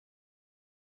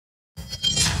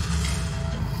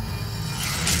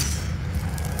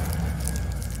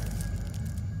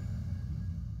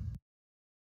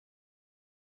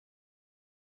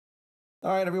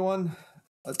All right, everyone.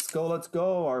 Let's go. Let's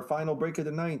go. Our final break of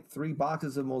the night. 3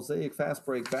 boxes of Mosaic Fast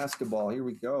Break Basketball. Here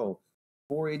we go.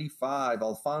 485.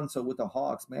 Alfonso with the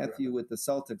Hawks. Matthew with the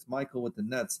Celtics. Michael with the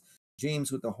Nets.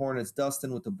 James with the Hornets.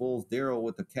 Dustin with the Bulls. Daryl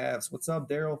with the Cavs. What's up,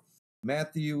 Daryl?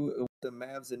 Matthew with the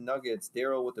Mavs and Nuggets.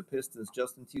 Daryl with the Pistons.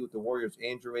 Justin T with the Warriors.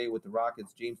 Andrew A with the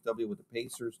Rockets. James W with the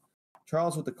Pacers.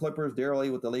 Charles with the Clippers. Daryl A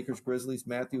with the Lakers Grizzlies.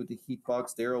 Matthew with the Heat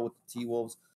Bucks. Daryl with the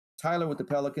T-Wolves. Tyler with the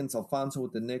Pelicans. Alfonso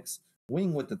with the Knicks.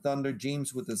 Wing with the Thunder,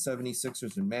 James with the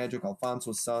 76ers and Magic,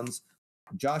 Alfonso Suns,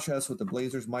 Josh S. with the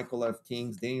Blazers, Michael F.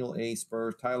 Kings, Daniel A.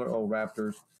 Spurs, Tyler O.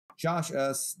 Raptors, Josh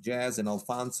S. Jazz, and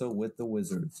Alfonso with the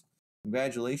Wizards.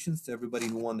 Congratulations to everybody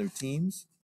who won their teams.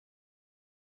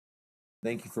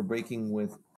 Thank you for breaking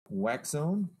with Wax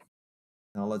Zone.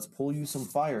 Now let's pull you some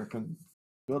fire.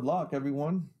 Good luck,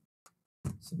 everyone.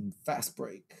 Some fast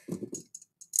break.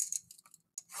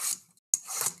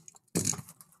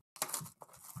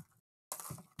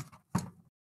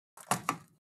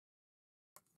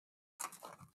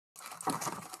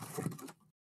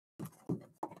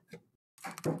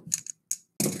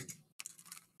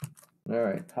 All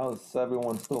right, how's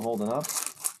everyone still holding up?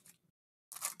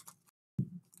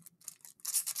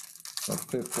 Our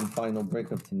fifth and final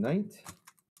break of tonight.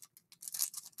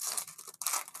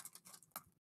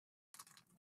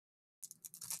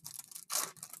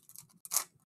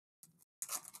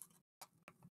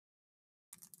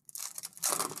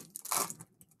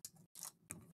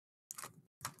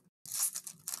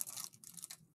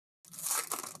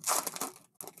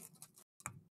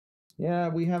 Yeah,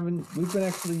 we've been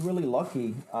actually really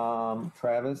lucky,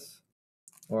 Travis,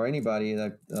 or anybody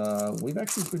that we've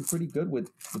actually been pretty good with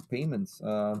payments.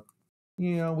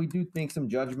 We do make some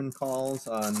judgment calls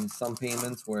on some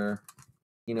payments where,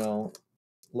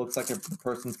 looks like if the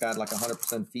person's got like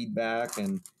 100% feedback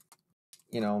and,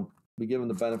 we give them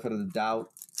the benefit of the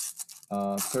doubt.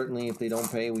 Certainly if they don't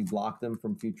pay, we block them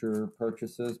from future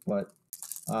purchases, but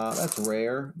that's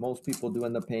rare. Most people do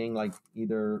end up paying like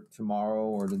either tomorrow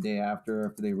or the day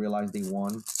after they realize they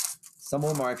won. Some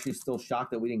of them are actually still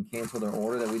shocked that we didn't cancel their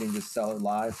order, that we didn't just sell it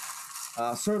live.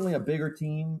 Certainly a bigger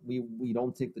team, we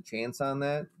don't take the chance on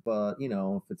that. But,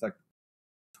 if it's like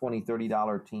 $20,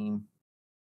 $30 team.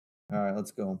 All right,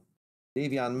 let's go.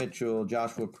 Davion Mitchell,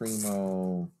 Joshua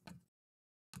Primo.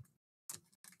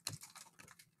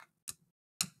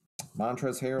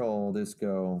 Montrezl Harrell,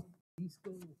 Disco.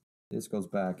 Disco's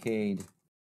back. Cade.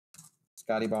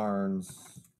 Scotty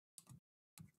Barnes.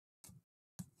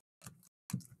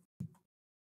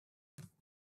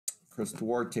 Chris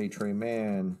Duarte, Trey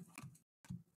Mann.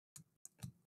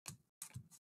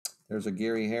 There's a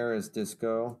Gary Harris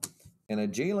Disco. And a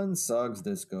Jalen Suggs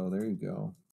Disco. There you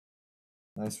go.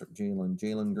 Nice for Jalen.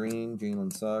 Jalen Green,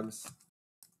 Jalen Suggs.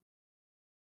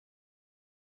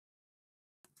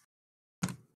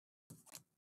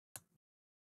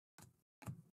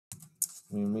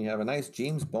 And we have a nice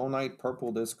James Bonite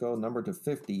Purple Disco, number to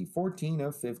 50. 14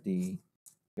 of 50.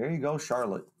 There you go,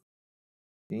 Charlotte.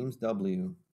 James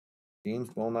W. James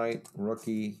Bonite,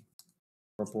 rookie,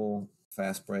 purple,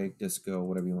 fast break, disco,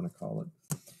 whatever you want to call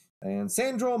it. And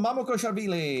Sandro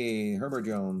Mamokoshavili, Herbert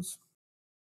Jones.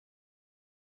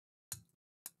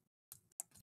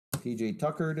 PJ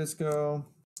Tucker Disco.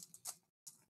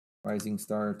 Rising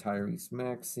Star Tyrese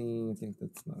Maxey. I think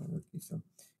that's not a rookie. So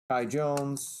Kai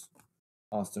Jones.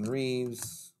 Austin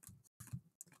Reeves.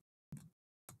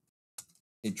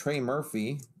 A Trey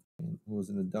Murphy, who was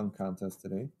in the dunk contest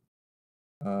today.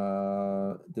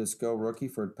 Disco rookie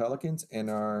for Pelicans. And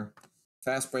our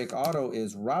fast break auto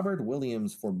is Robert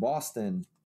Williams for Boston.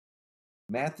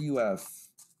 Matthew F.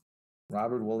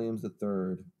 Robert Williams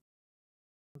III.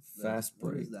 Fast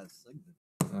break. What is that segment?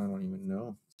 I don't even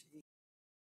know.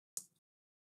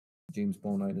 James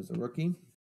Bonite is a rookie.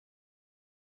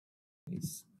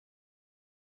 Nice.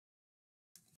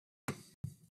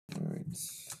 All right.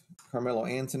 Carmelo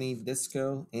Anthony,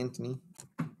 Disco, Anthony.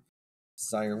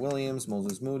 Sire Williams,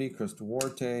 Moses Moody, Chris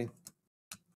Duarte.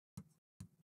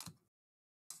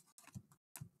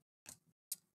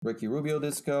 Ricky Rubio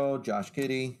Disco, Josh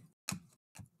Giddey.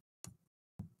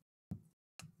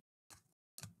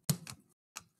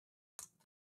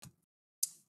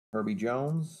 Herbie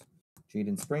Jones,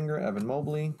 Jaden Springer, Evan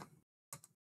Mobley.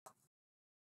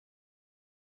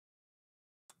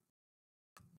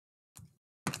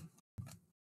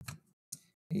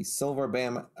 A Silver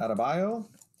Bam Adebayo.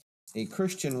 A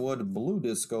Christian Wood Blue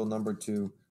Disco number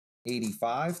to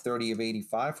 85, 30 of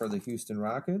 85 for the Houston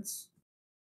Rockets.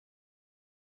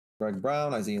 Greg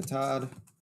Brown, Isaiah Todd.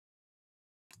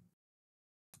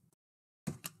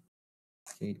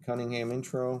 Cade Cunningham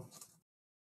intro.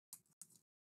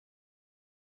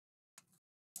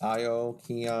 Io,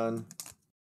 Keon.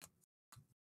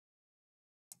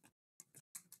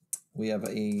 We have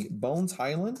a Bones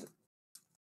Highland,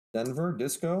 Denver,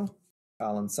 Disco.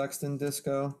 Colin Sexton,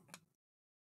 Disco.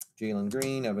 Jalen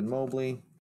Green, Evan Mobley.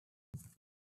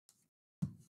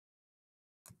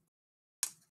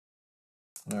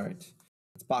 All right.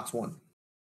 It's box one.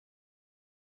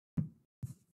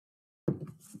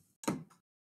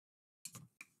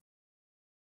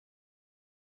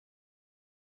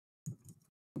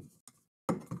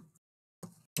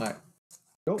 All right.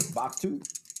 Go, box two.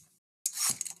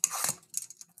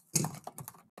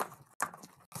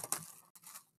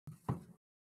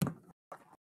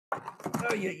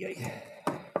 Oh, yeah.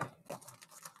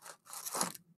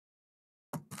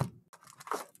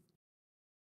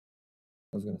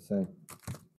 I was going to say.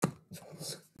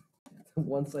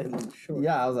 One side looks short.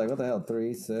 Yeah, I was like, what the hell?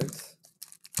 3, 6.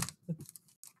 1,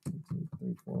 2,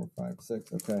 3, 4, 5,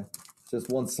 6. Okay. Just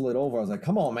one slid over. I was like,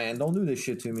 come on, man. Don't do this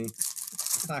shit to me.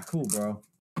 It's not cool, bro.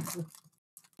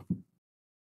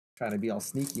 Trying to be all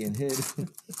sneaky and hid.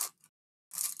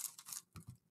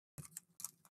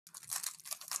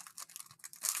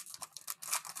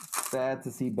 Sad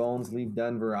to see Bones leave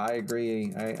Denver. I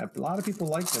agree. A lot of people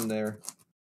like him there.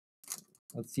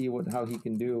 Let's see how he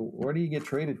can do. Where do you get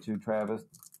traded to, Travis?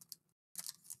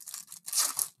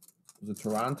 Was it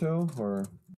Toronto or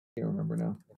I can't remember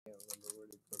now. I can't remember where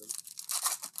they put him.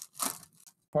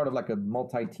 Part of like a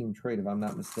multi-team trade, if I'm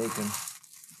not mistaken.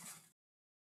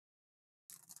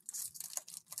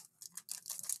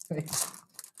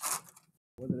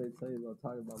 What did I tell you about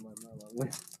talking about my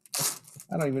mama?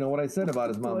 I don't even know what I said about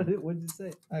his mom. What did you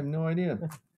say? I have no idea.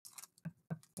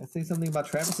 I say something about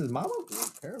Travis's mama? Well,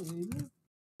 apparently you did.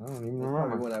 I don't even That's remember.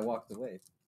 probably when I walked away.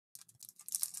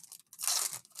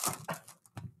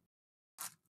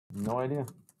 No idea.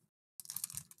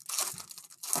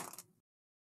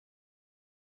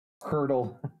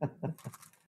 Hurdle.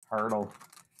 Hurdle.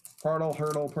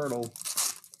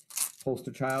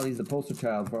 Poster child. He's the poster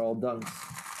child for all dunks.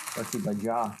 Especially by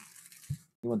Ja.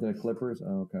 He went to the Clippers?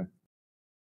 Oh, okay.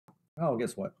 Oh,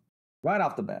 guess what? Right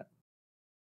off the bat.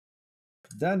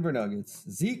 Denver Nuggets.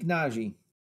 Zeke Naji.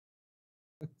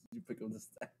 Did you pick up the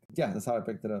stack? Yeah, that's how I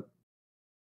picked it up.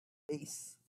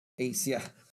 Ace, yeah.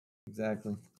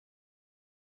 Exactly.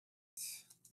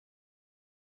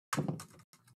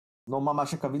 No Mama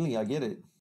Shakavili, I get it.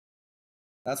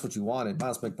 That's what you wanted.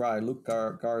 Miles McBride, Luke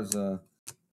Garza.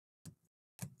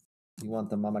 You want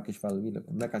the Mama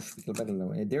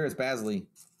Kishvalvilo. And Darius Basley,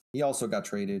 he also got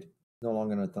traded. No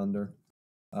longer in a Thunder.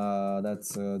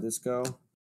 That's Disco.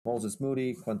 Moses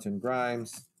Moody, Quentin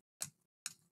Grimes.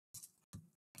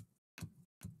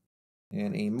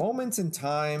 And a moment in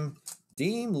time,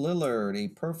 Dame Lillard, a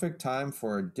perfect time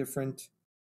for a different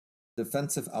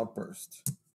defensive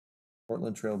outburst.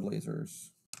 Portland Trailblazers.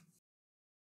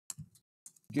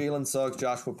 Jalen Suggs,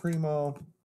 Joshua Primo.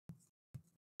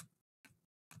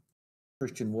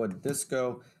 Christian Wood,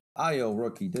 Disco. Io,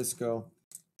 rookie, Disco.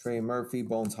 Trey Murphy,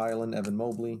 Bones Highland, Evan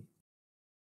Mobley.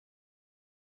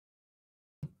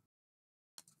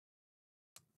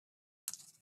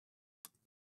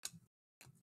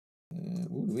 And,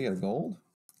 ooh, do we get a gold?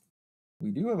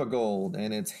 We do have a gold,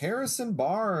 and it's Harrison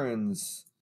Barnes.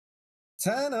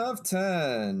 10 of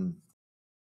 10.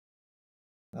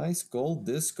 Nice gold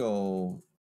disco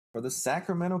for the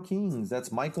Sacramento Kings.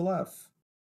 That's Michael F.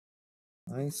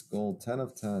 Nice gold, 10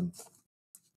 of 10.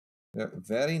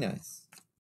 Very nice.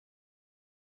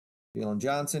 Jalen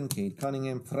Johnson, Cade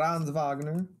Cunningham, Franz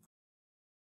Wagner.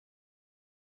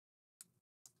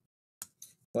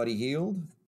 Buddy Hield,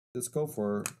 disco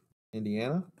for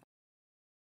Indiana.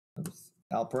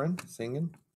 Alperin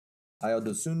singing. Ayo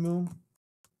Dosunmu.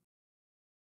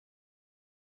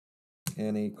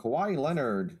 And a Kawhi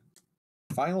Leonard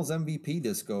Finals MVP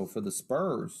disco for the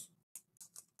Spurs.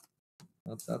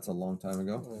 That's a long time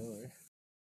ago. Oh, really?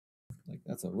 Like,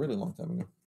 that's a really long time ago.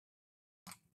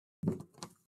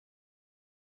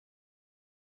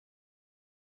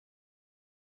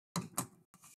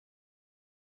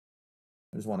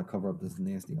 I just want to cover up this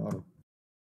nasty auto.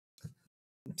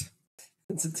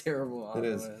 It's a terrible auto. It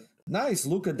is. Man. Nice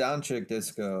Luka Doncic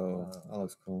disco. Wow. That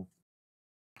looks cool.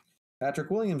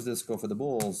 Patrick Williams disco for the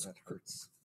Bulls. That hurts.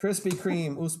 Krispy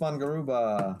Kreme, Usman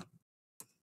Garuba.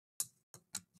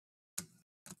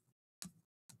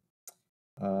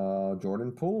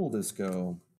 Jordan Poole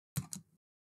disco.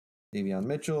 Davion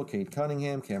Mitchell, Cade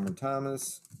Cunningham, Cameron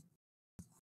Thomas.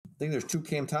 I think there's 2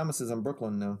 Cam Thomases on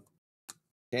Brooklyn now.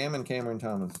 Cam and Cameron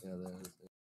Thomas. Yeah, that is it.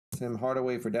 Tim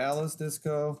Hardaway for Dallas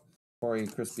disco. Corey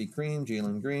Krispy Kreme,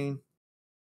 Jalen Green.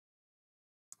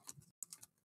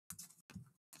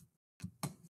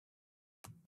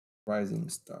 Rising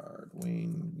Star,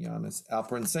 Dwayne, Giannis,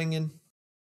 Alperen Sengun.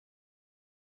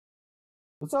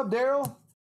 What's up, Daryl?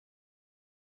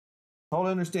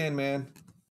 Totally understand, man.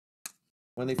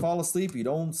 When they fall asleep, you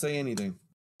don't say anything.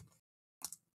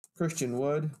 Christian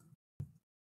Wood.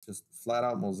 Just flat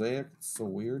out Mosaic. It's so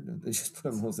weird. They just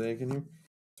put a Mosaic in here.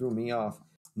 Threw me off.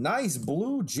 Nice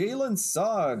blue Jalen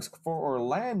Suggs for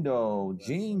Orlando.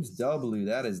 James W.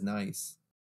 That is nice.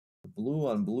 Blue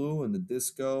on blue and the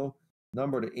disco.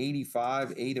 Number to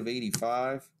 85. 8 of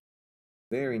 85.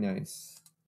 Very nice.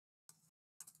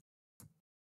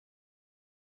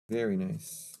 Very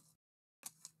nice.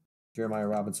 Jeremiah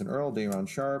Robinson Earl. Dayron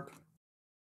Sharp.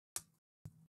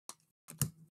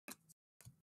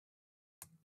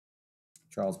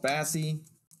 Charles Bassey.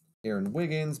 Aaron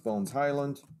Wiggins. Bones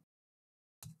Highland.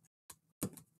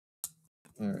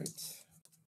 All right.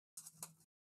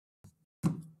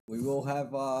 We will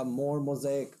have more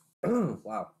Mosaic.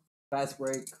 Wow. Fast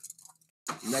break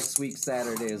next week,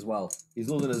 Saturday as well. He's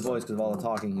losing his voice because of all the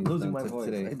talking he's Losing done my voice.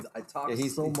 today. I talk Yeah,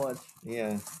 so much.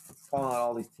 Yeah. He's calling out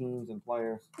all these teams and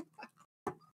players.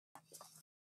 Oh,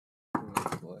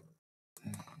 boy.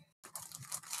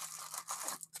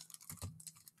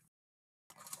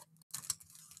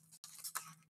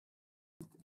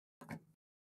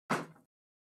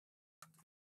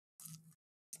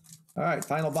 All right,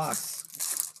 final box.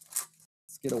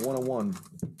 Let's get a 101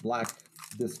 black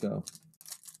disco.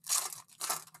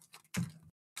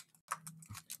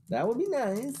 That would be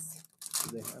nice.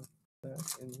 Do they have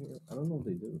that in here? I don't know if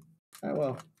they do. All right,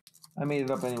 well, I made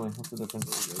it up anyway. What's the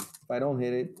difference? If I don't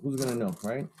hit it, who's going to know,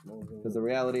 right? Because the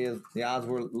reality is the odds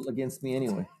were against me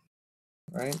anyway,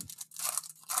 right?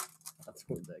 That's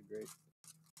not that great.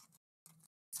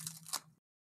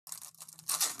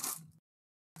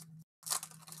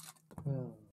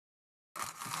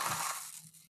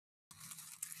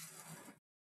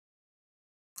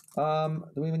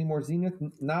 Do we have any more Zenith?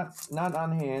 Not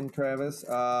on hand, Travis.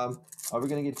 Are we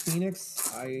gonna get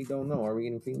Phoenix? I don't know. Are we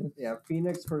getting Phoenix? Yeah,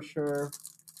 Phoenix for sure.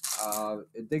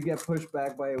 It did get pushed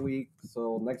back by a week,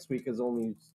 so next week is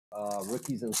only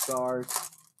rookies and stars,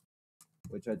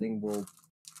 which I think we'll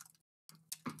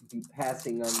be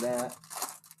passing on that.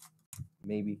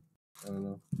 Maybe. I don't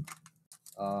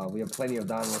know. We have plenty of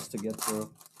downloads to get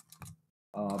through.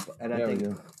 And I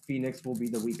think Phoenix will be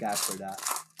the week after that.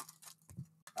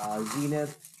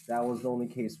 Zenith, that was the only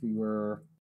case we were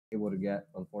able to get,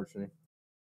 unfortunately.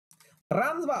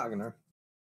 Franz Wagner.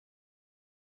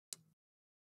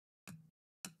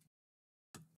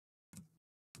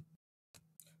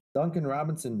 Duncan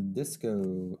Robinson,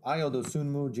 Disco. Ayo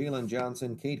Dosunmu, Jalen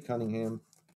Johnson, Kate Cunningham.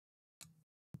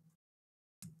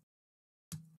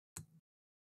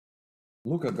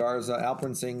 Luka Garza,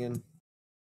 Alperen Sengun.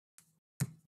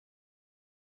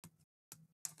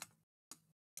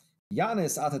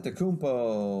 Giannis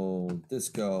Antetokounmpo,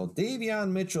 Disco. Davion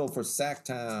Mitchell for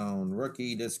Sacktown,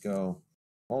 rookie Disco.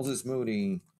 Moses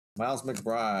Moody, Miles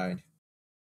McBride.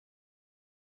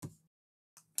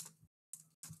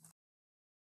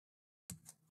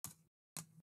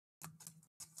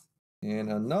 And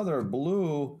another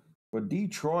blue for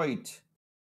Detroit.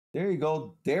 There you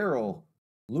go, Daryl.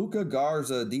 Luka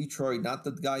Garza, Detroit. Not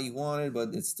the guy you wanted,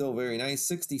 but it's still very nice.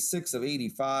 66 of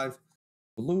 85.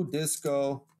 Blue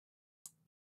Disco.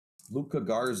 Luka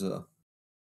Garza.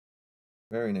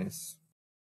 Very nice.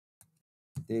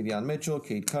 Davion Mitchell,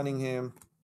 Kate Cunningham.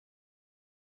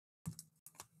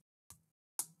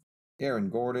 Aaron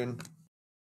Gordon.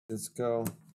 Disco.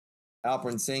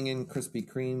 Alperen Sengun, Krispy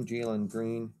Kreme, Jalen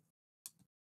Green.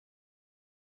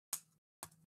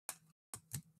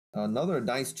 Another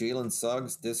nice Jalen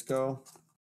Suggs, Disco.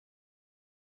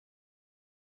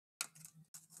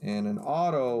 And an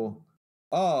auto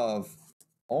of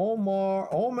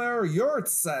Omer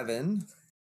Yurtseven.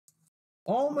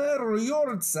 Omer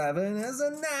Yurtseven is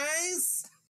a nice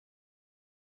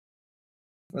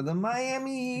for the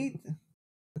Miami Heat.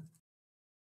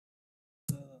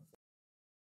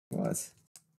 What?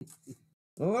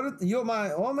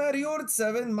 My Omer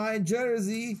Yurtseven, my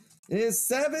jersey is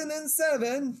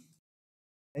 7-7.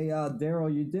 Hey,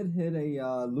 Daryl, you did hit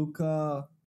a Luka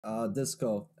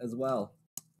Disco as well.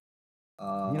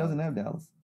 He doesn't have Dallas.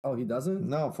 Oh, he doesn't?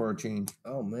 No, for a change.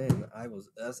 Oh man, I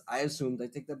assumed. I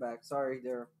take that back. Sorry,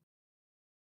 Daryl.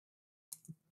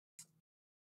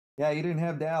 Yeah, you didn't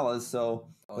have Dallas, so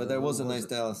but there was a nice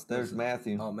it? Dallas. There's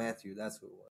Matthew. Oh, Matthew, that's who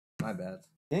it was. My bad.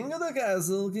 King of the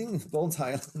Castle, King of Bones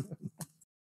Highland.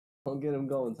 Don't get him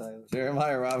going, Tyler.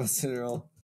 Jeremiah Robinson Earl.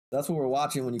 That's what we're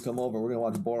watching when you come over. We're gonna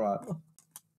watch Borat.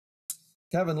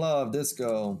 Kevin Love,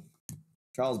 Disco.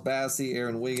 Charles Bassey,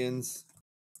 Aaron Wiggins.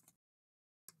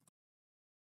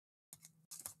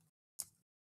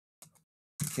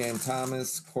 Cam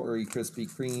Thomas, Corey Krispy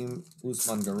Kreme,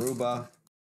 Usman Garuba.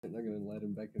 They're not gonna let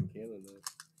him back in Canada.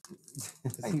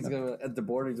 He's gonna at the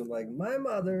border. He's gonna be like, my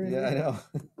mother. Yeah, I know.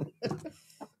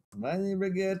 My neighbor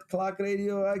get clock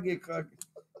radio. I get clock.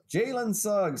 Jalen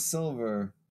Suggs,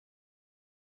 silver.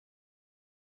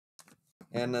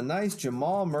 And a nice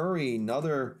Jamal Murray,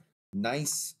 another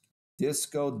nice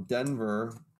Disco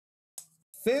Denver.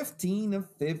 15 of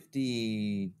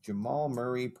 50. Jamal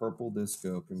Murray, purple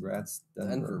disco. Congrats,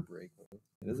 Denver. Denver break.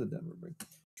 It is a Denver break.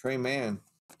 Trey Mann,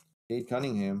 Kate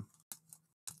Cunningham.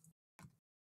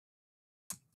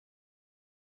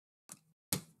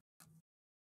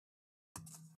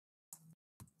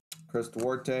 Chris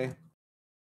Duarte.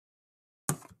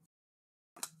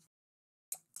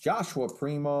 Joshua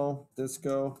Primo,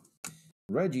 disco.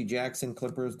 Reggie Jackson,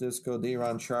 Clippers, disco.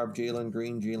 Day'Ron Sharp, Jalen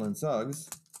Green, Jalen Suggs.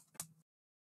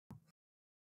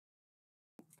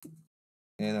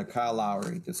 And a Kyle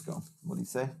Lowry, disco. What do you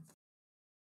say?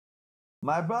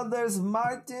 My brother's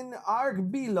Martin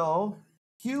Arkbilo.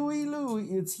 Huey Louie.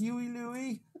 It's Huey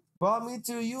Louie. Brought me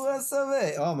to US of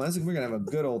A. Oh, man, we're going to have a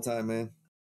good old time, man.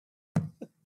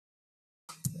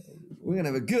 We're going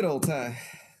to have a good old time.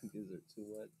 These are too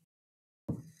much.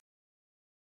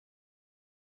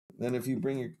 Then if you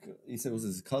bring your, you said it was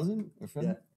his cousin or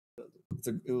friend? Yeah.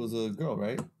 It was a girl,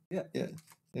 right? Yeah. Yeah.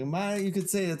 And you could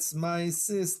say it's my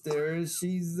sister.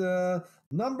 She's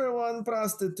number one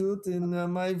prostitute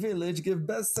in my village. Give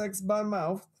best sex by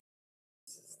mouth.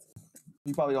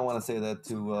 You probably don't want to say that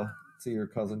to your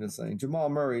cousin. Just saying. Jamal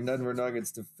Murray, Denver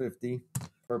Nuggets to 50,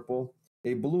 purple.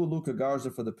 A blue Luka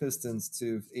Garza for the Pistons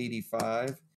to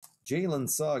 85. Jalen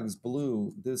Suggs,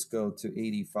 blue disco to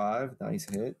 85. Nice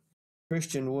hit.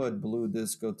 Christian Wood, blue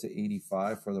disco to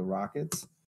 85 for the Rockets.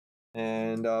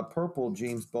 And purple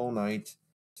James Bouknight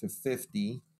to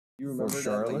 50. You remember for that?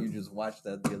 Charlotte? Like you just watched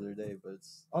that the other day, but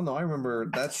it's... Oh, no, I remember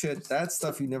that shit. That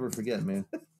stuff you never forget, man.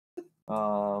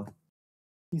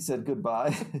 He said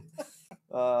goodbye.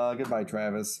 Goodbye,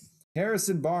 Travis.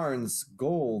 Harrison Barnes,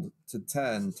 gold to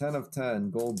 10. 10 of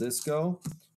 10, gold disco.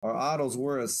 Our autos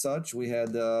were as such. We had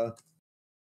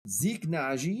Zeke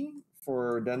Naji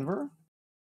for Denver.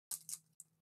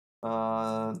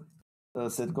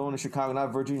 Said going to Chicago,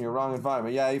 not Virginia, wrong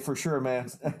environment. Yeah, for sure,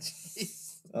 man.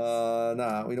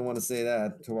 Nah, we don't want to say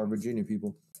that to our Virginia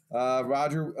people.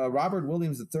 Robert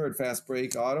Williams III, fast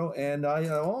break auto, and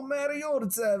Mariota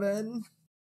 7.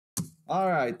 All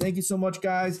right, thank you so much,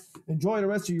 guys. Enjoy the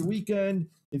rest of your weekend.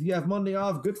 If you have Monday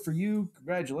off, good for you.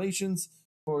 Congratulations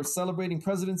for celebrating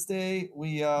President's Day.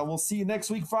 We'll see you next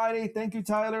week, Friday. Thank you,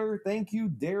 Tyler. Thank you,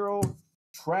 Daryl,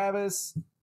 Travis,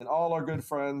 and all our good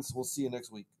friends. We'll see you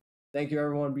next week. Thank you,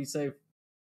 everyone. Be safe.